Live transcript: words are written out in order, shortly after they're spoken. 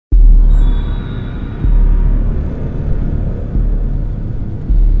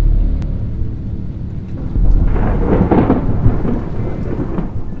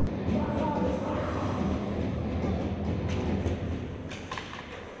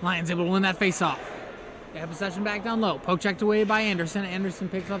Lions able to win that face-off. They have possession back down low. Poke checked away by Anderson. Anderson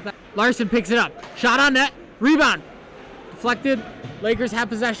picks up that. Larson picks it up. Shot on net. Rebound. Deflected. Lakers have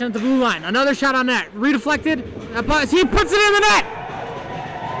possession at the blue line. Another shot on net. Redeflected. He puts it in the net.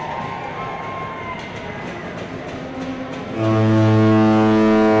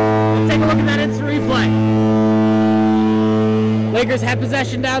 Let's take a look at that instant replay. Lakers have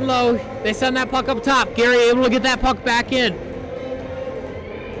possession down low. They send that puck up top. Gary able to get that puck back in.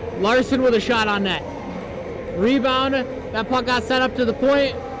 Larson with a shot on net. Rebound. That puck got set up to the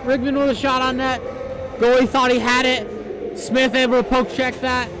point. Ryckman with a shot on net. Goalie thought he had it. Smith able to poke check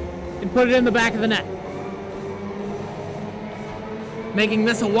that and put it in the back of the net. Making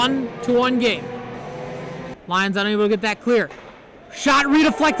this a 1-1 game. Lions unable to get that clear. Shot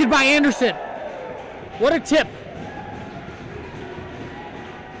redeflected by Anderson. What a tip.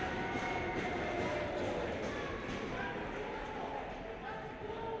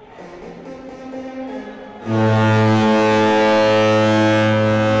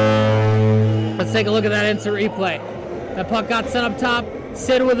 Let's take a look at that instant replay. That puck got sent up top.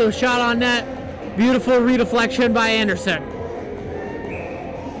 Sid with a shot on net. Beautiful redeflection by Anderson.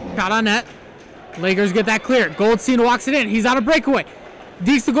 Shot on net. Lakers get that clear. Goldstein walks it in. He's on a breakaway.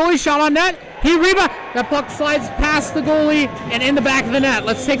 Dekes the goalie. Shot on net. He rebound. That puck slides past the goalie and in the back of the net.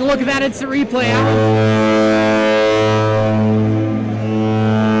 Let's take a look at that instant replay.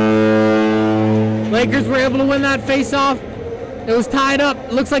 Lakers were able to win that face-off. It was tied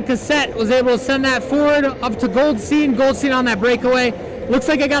up. Looks like Cossette was able to send that forward up to Goldstein. Goldstein on that breakaway. Looks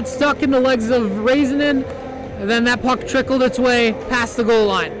like it got stuck in the legs of Ryckman, and then that puck trickled its way past the goal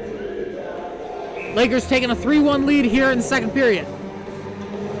line. Lakers taking a 3-1 lead here in the second period.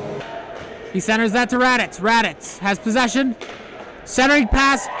 He centers that to Raditz. Raditz has possession. Centering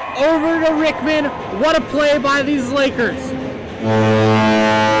pass over to Ryckman. What a play by these Lakers.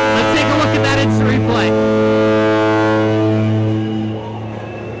 Let's take a look at that instant replay.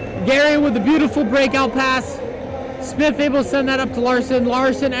 Gary with the beautiful breakout pass. Smith able to send that up to Larson.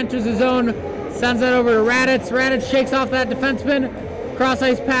 Larson enters his zone, sends that over to Raditz. Raditz shakes off that defenseman. Cross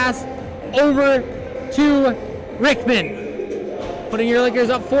ice pass over to Ryckman, putting your Lakers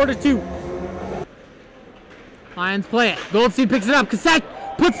up 4-2. Lions play it. Goldstein picks it up. Cossette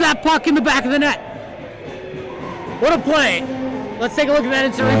puts that puck in the back of the net. What a play. Let's take a look at that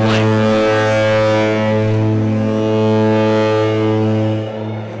instant replay.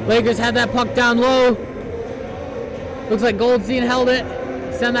 Lakers had that puck down low. Looks like Goldstein held it.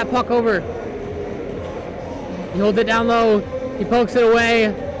 Send that puck over. He holds it down low. He pokes it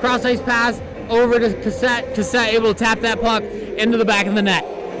away. Cross ice pass over to Cossette. Cossette able to tap that puck into the back of the net.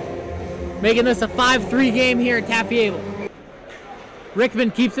 Making this a 5-3 game here at Taffy-Able.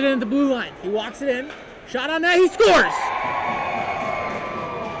 Ryckman keeps it in at the blue line. He walks it in. Shot on net. He scores.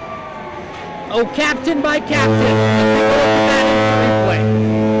 Oh, captain by captain. Let's take a look at that instant replay.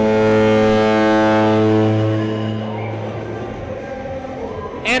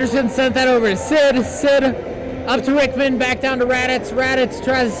 Anderson sent that over to Sid. Sid up to Ryckman. Back down to Raditz. Raditz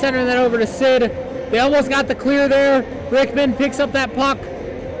tries to center that over to Sid. They almost got the clear there. Ryckman picks up that puck.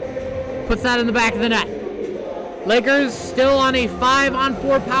 Puts that in the back of the net. Lakers still on a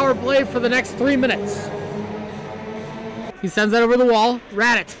 5-on-4 power play for the next 3 minutes. He sends that over the wall.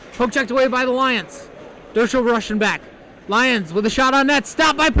 Raditz, poke checked away by the Lions. Dershel rushing back. Lions with a shot on net.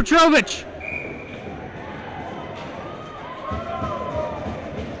 Stopped by Petrovich.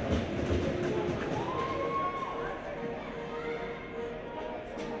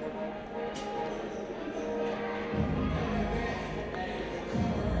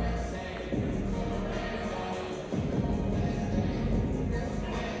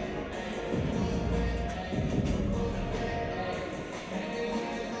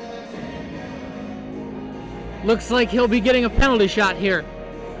 Looks like he'll be getting a penalty shot here.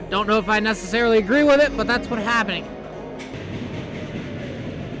 Don't know if I necessarily agree with it, but that's what's happening.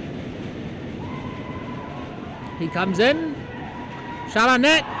 He comes in. Shot on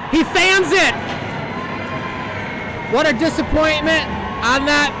net. He fans it! What a disappointment on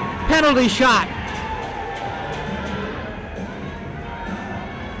that penalty shot.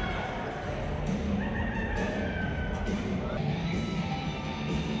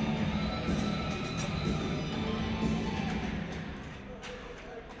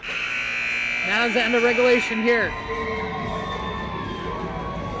 That is the end of regulation here.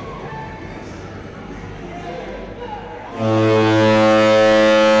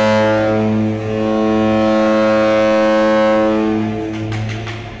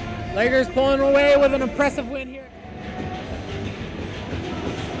 Lakers pulling away with an impressive win here.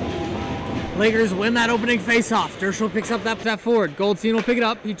 Lakers win that opening face-off. Dershel picks up that forward. Goldstein will pick it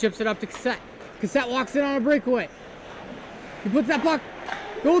up. He chips it up to Cossette. Cossette walks in on a breakaway. He puts that puck.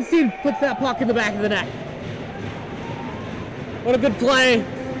 Goldstein puts that puck in the back of the net. What a good play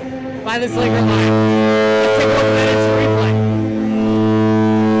by this Laker line. Let's take a look at that instant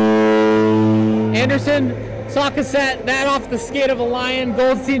replay. Anderson saw Cossette, that off the skate of a Lion.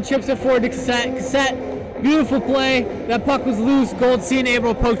 Goldstein chips it forward to Cossette. Cossette, beautiful play. That puck was loose. Goldstein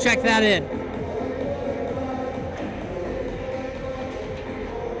able to poke check that in.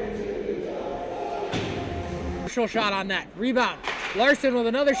 Shot on that. Rebound. Larson with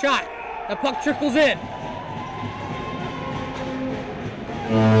another shot. That puck trickles in. Take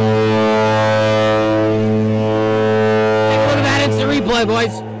a look at that instant replay,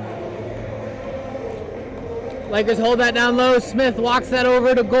 boys. Lakers hold that down low. Smith walks that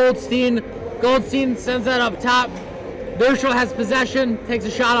over to Goldstein. Goldstein sends that up top. Dershel has possession, takes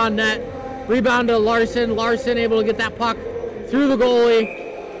a shot on net. Rebound to Larson. Larson able to get that puck through the goalie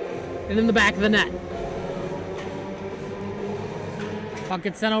and in the back of the net. Puck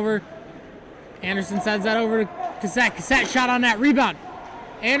gets sent over. Anderson sends that over to Cossette. Cossette shot on that. Rebound.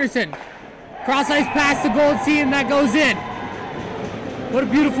 Anderson. Cross ice pass to Goldstein. That goes in. What a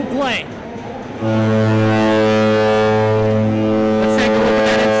beautiful play. Let's take a look at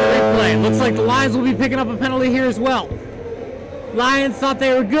that instant replay. Looks like the Lions will be picking up a penalty here as well. Lions thought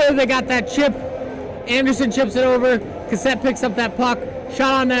they were good. They got that chip. Anderson chips it over. Cossette picks up that puck.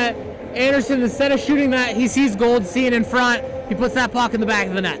 Shot on that. Anderson, instead of shooting that, he sees Goldstein in front. He puts that puck in the back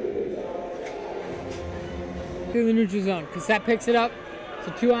of the net. Through the neutral zone. Cossette picks it up. It's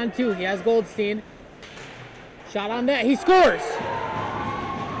a 2-on-2. He has Goldstein. Shot on net. He scores.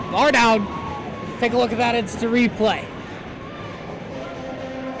 Bar down. Let's take a look at that instant replay.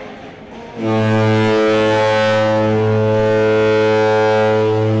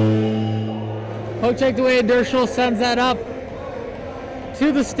 Poke checked away. Dershel sends that up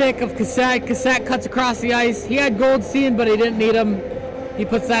to the stick of Cossette. Cossette cuts across the ice. He had Goldstein, but he didn't need him. He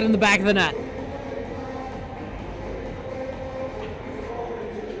puts that in the back of the net.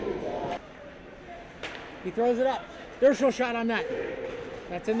 He throws it up. Dershel shot on that.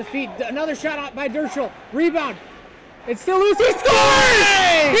 That's in the feet. Another shot out by Dershel. Rebound. It's still loose. He scores!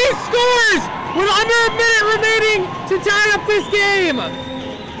 Hey! He scores with under a minute remaining to tie up this game.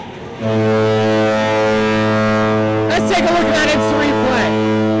 Let's take a look at that instant replay.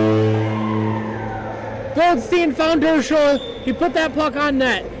 Goldstein found Dershel. He put that puck on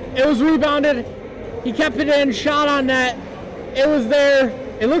net. It was rebounded. He kept it in. Shot on net. It was there.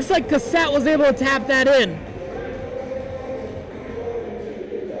 It looks like Cossette was able to tap that in.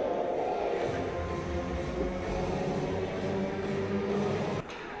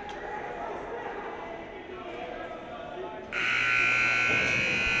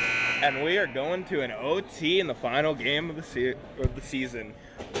 And we are going to an OT in the final game of the season.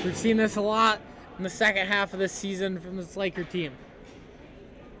 We've seen this a lot in the second half of this season from this Laker team.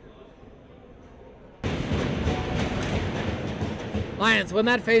 Lions win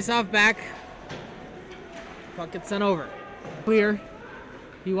that face-off back. Puck gets sent over. Clear.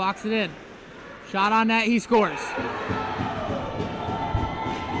 He walks it in. Shot on net. He scores.